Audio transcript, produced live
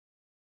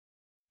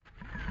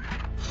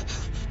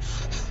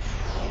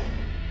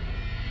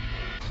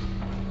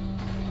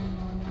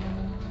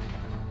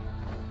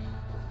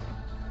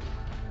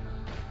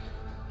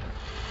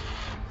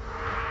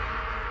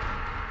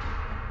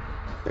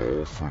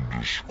Often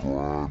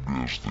described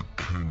as the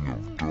king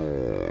of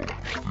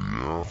dogs,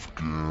 the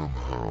Afghan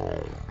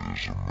Hound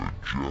is a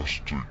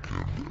majestic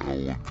and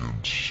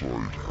elegant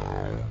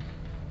sighthound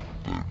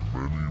that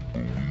many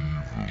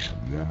believe is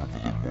one of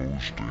the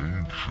most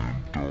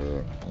ancient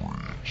dog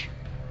breeds.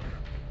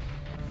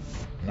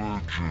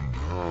 Legend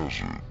has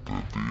it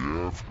that the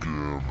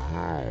Afghan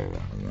Hound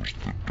was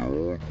the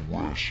dog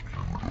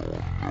rescued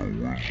on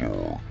Noah's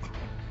Ark.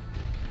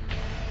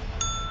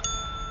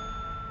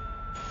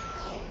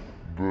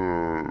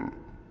 The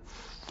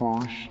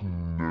first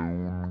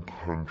known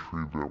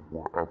country that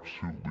we're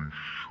absolutely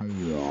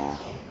sure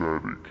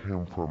that it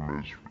came from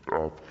is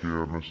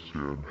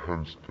Afghanistan,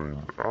 hence the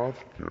name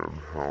Afghan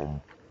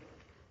Hound.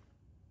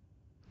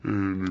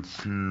 And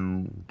if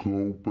you go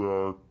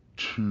back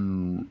to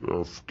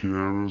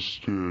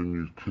Afghanistan,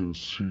 you can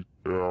see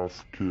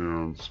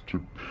Afghans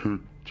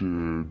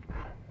depicted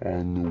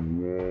on the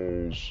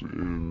walls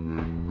in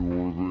the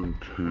northern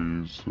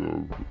caves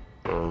of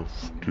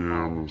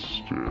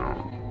Afghanistan.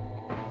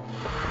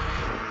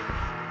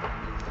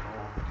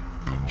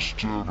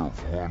 Instead of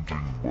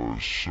hunting by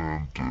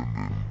scent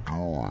and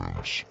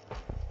endurance,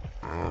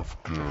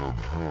 Afghan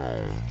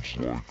hounds,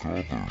 like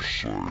other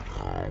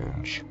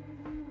sighthounds,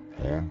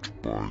 hunt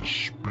by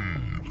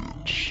speed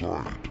and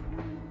sight.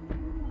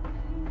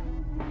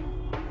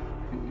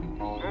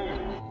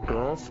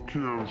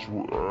 Afghans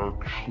were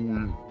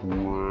actually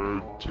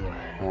bred to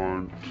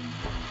hunt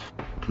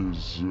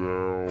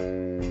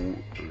gazelle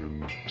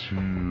and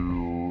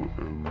deer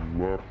and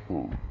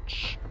leopards,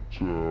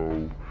 so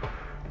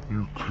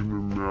you can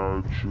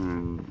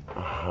imagine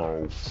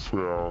how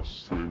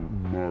fast they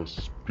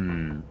must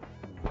be.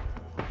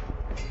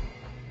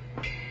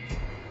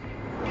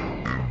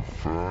 In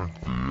fact,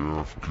 the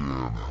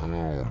Afghan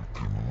Hound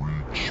can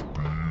reach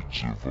speeds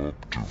of up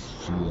to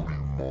 40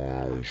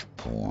 miles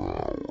per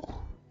hour.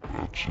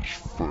 That's as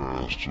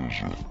fast as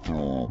a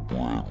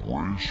thoroughbred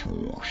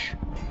racehorse.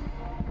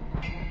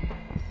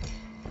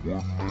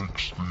 What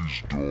makes these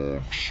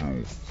dogs so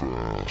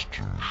fast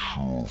and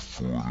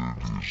sure-footed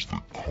is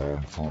the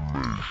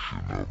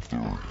conformation of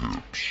their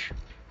hips.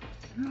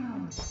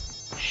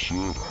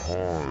 Set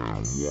high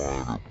and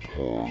wide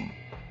apart,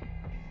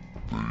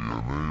 they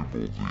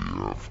enable the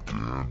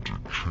Afghan to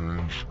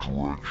change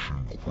direction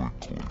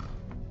quickly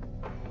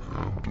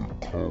and to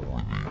cover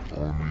the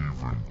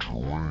uneven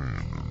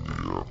terrain in the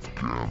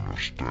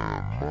Afghanistan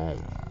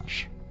mountains.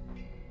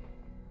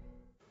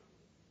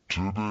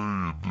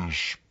 Today,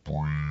 this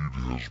breed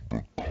has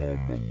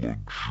become a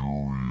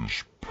luxurious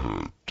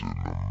pet in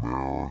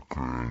America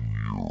and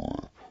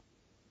Europe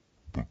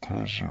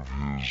because of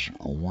his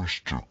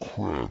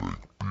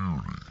aristocratic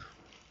beauty.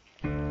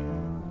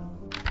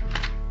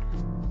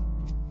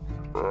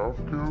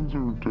 Afghans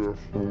are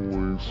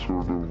definitely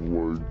sort of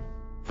like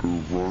the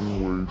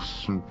runway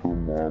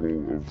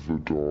supermodel of the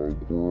dog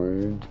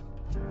world.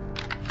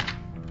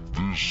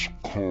 This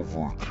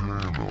cover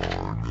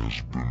canine has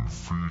been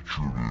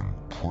featured in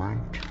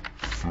print,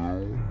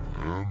 film,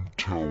 and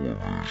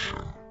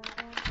television,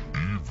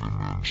 even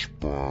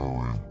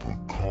inspiring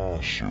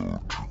Picasso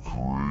to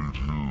create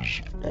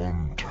his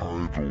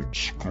untitled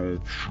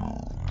sculpture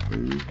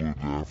molded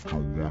after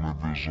one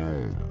of his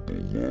own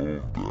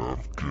beloved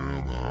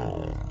Afghan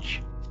hounds.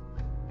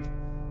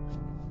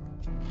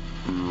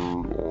 There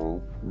are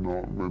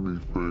not many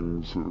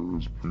things that are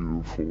as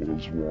beautiful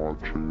as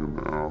watching an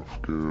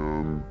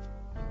Afghan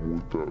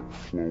with that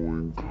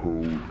flowing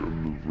coat and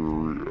the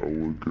very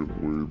elegant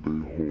way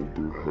they hold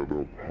their head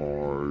up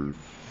high.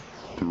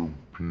 They're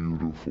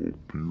beautiful,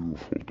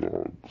 beautiful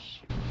dogs.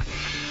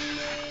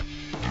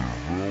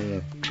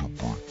 Developed to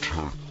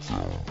protect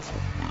them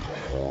from the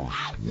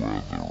harsh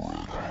weather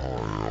at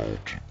high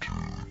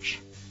altitudes,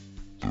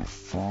 the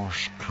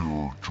first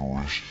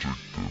characteristic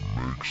that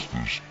makes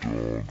this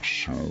dog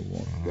so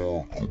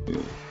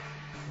remarkable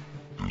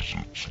is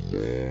its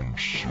long,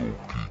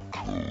 silky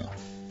coat.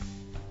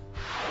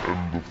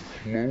 And the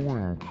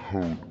flowing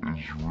coat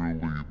is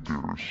really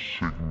their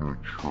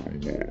signature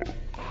look.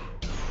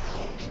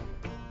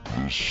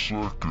 The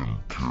second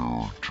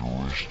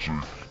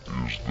characteristic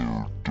is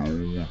their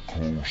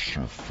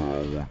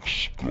dolichocephalic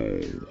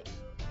skull.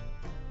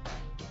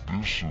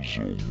 This is a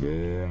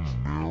long,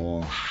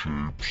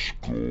 narrow-shaped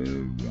skull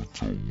with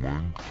the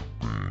length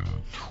being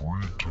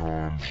 3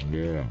 times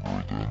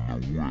longer than the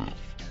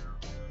width.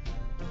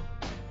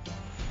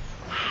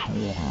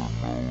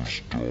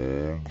 Shorter-nosed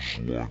dogs,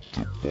 like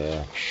the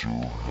boxer,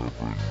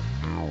 have a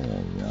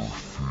narrower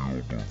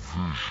field of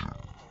vision,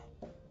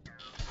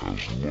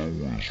 as low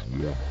as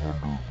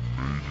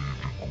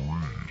 180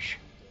 degrees,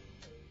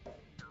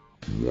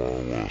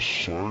 while a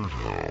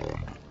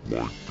sighthound,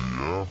 like the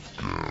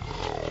Afghan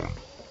Hound,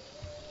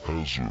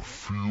 has a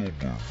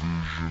field of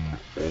vision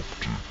up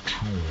to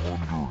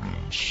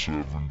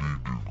 270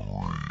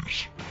 degrees.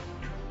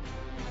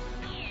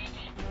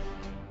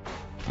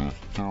 The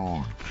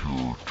third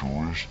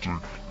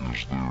characteristic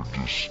is their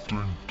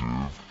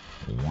distinctive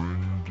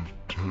ringed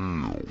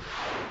tail.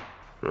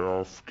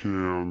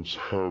 Afghans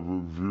have a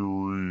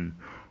very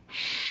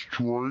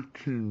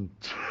striking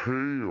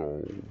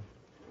tail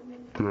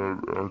that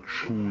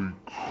actually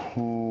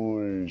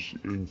curls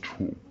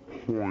into a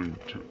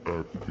point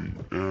at the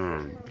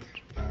end.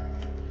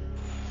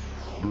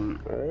 They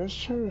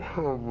also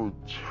have a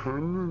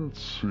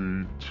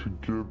tendency to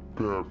get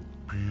that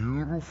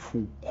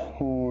beautiful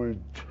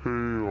curled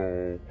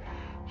tail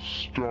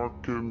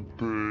stuck in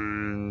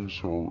things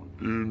or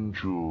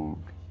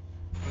injured.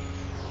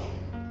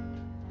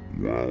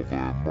 While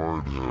they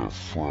might have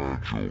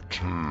fragile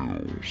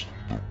tails,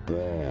 the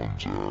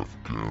bonds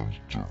Afghans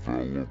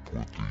develop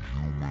with the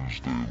humans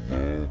they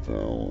love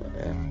are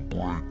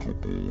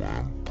unbreakable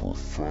and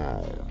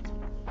profound.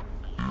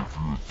 If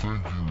you're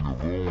thinking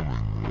of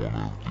owning one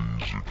of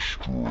these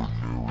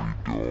extraordinary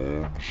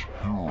dogs,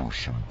 here are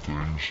some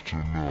things to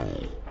know.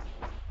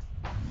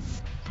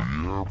 The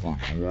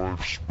average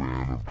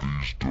lifespan of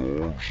these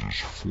dogs is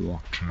 14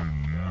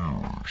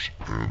 years,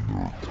 and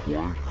they're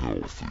quite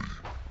healthy.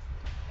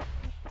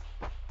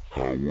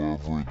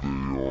 However, they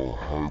are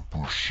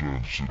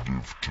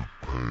hypersensitive to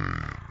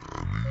pain,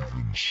 and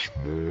even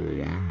small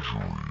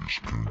injuries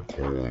can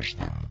cause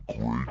them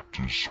great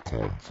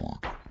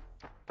discomfort.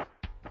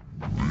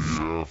 The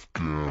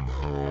Afghan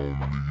Hound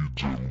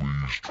needs at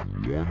least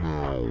 1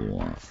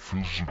 hour of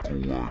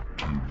physical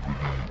activity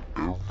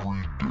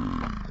every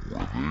day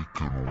where they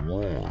can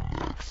run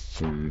at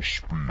full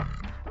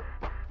speed.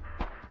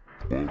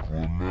 But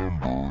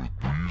remember,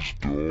 these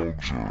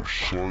dogs are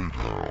sight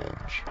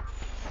hounds.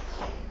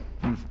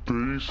 If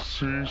they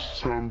see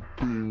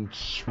something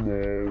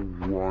small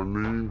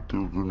running,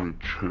 they're gonna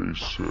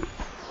chase it.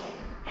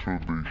 So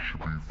they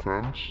should be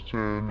fenced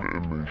in,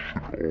 and they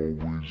should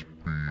always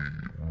be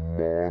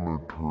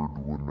monitored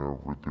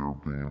whenever they're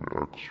being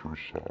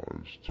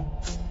exercised.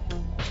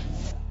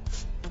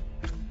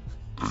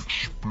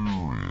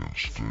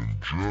 Experienced and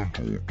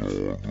gentle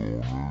dog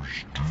owners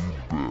do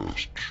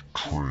best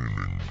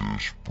training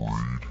this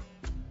breed.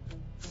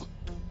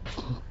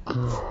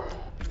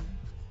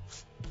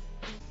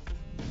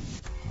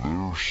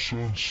 Their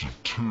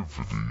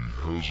sensitivity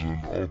has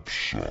an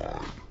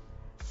upside,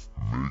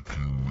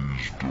 making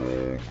these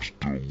dogs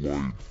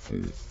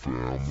delightful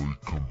family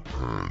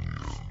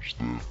companions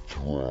that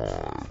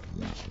thrive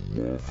with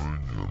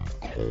loving and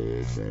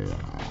calm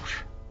owners.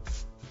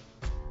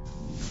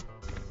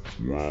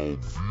 While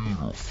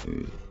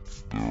beautiful,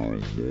 their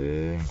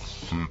long,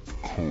 thick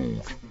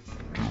coat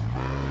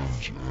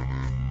demands an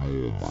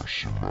enormous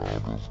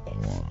amount of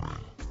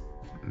grooming.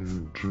 You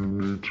do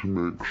need to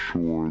make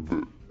sure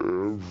that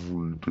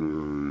every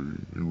day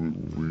you at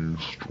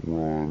least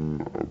run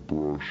a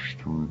brush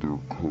through their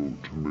coat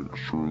to make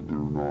sure they're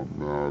not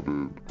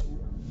matted.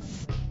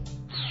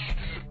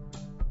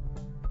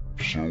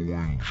 So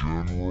in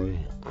general,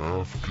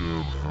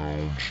 Afghan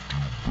hounds do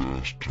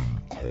best in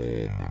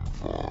calm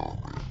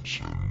environments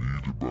and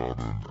need about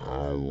an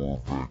hour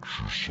of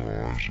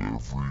exercise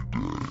every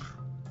day.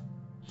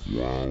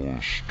 While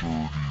a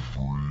sturdy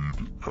breed,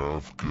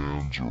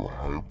 Afghans are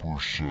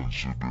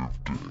hypersensitive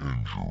to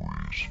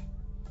injuries.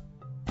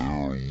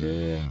 Their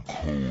long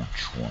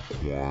coats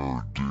require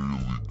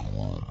daily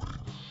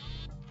grooming,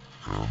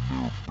 and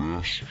they're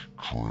best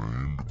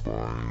trained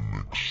by an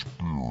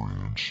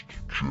experienced,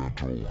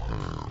 gentle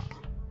hand.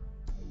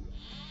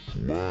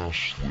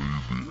 Lastly,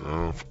 the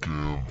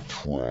Afghan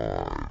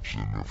thrives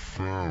in a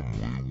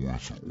family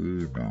with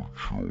older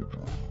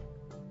children.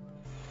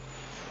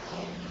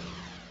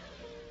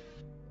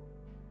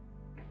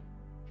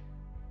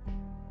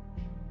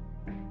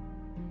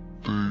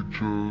 They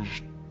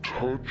just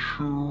touch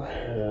your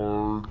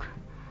heart.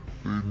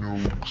 They know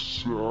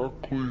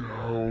exactly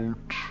how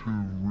to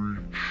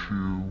reach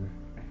you.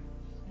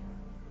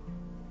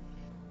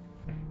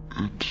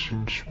 It's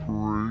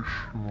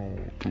inspirational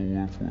to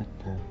live with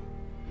them.